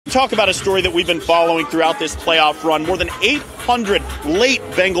Talk about a story that we've been following throughout this playoff run. More than 800 late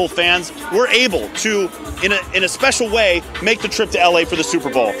Bengal fans were able to, in a special way, make the trip to LA for the Super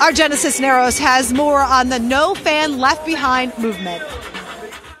Bowl. Our Jenna Cisneros has more on the No Fan Left Behind movement.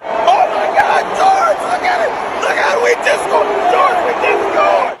 Oh my God, George, look at it! Look at it, we just scored! George, we just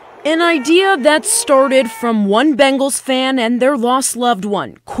scored! An idea that started from one Bengals fan and their lost loved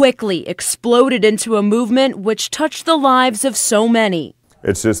one quickly exploded into a movement which touched the lives of so many.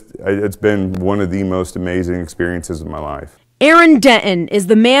 It's been one of the most amazing experiences of my life. Aaron Denton is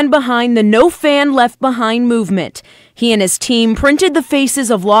the man behind the No Fan Left Behind movement. He and his team printed the faces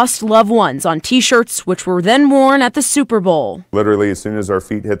of lost loved ones on T-shirts, which were then worn at the Super Bowl. Literally, as soon as our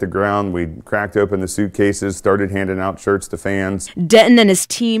feet hit the ground, we cracked open the suitcases, started handing out shirts to fans. Denton and his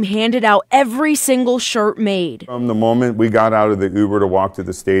team handed out every single shirt made. From the moment we got out of the Uber to walk to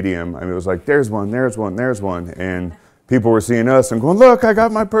the stadium, I mean, it was like, there's one, there's one, there's one. And people were seeing us and going, look, I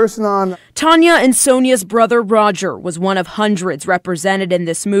got my person on. Tanya and Sonia's brother Roger was one of hundreds represented in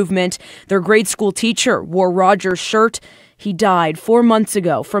this movement. Their grade school teacher wore Roger's shirt. He died 4 months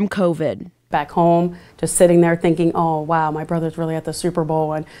ago from COVID. Back home, just sitting there thinking, oh, wow, my brother's really at the Super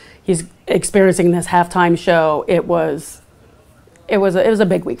Bowl and he's experiencing this halftime show. It was a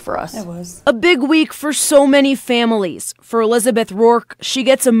big week for us. It was. A big week for so many families. For Elizabeth Rourke, she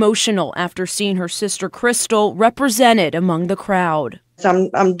gets emotional after seeing her sister Crystal represented among the crowd.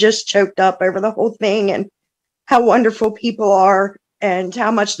 I'm just choked up over the whole thing and how wonderful people are and how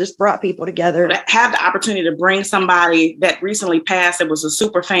much this brought people together. To have the opportunity to bring somebody that recently passed, that was a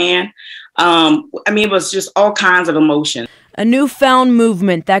super fan. It was just all kinds of emotion. A newfound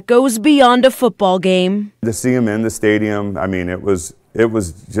movement that goes beyond a football game. To see him in the stadium, I mean, it was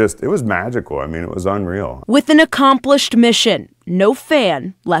magical. I mean, it was unreal. With an accomplished mission, no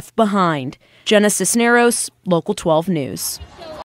fan left behind. Jenna Cisneros, Local 12 News.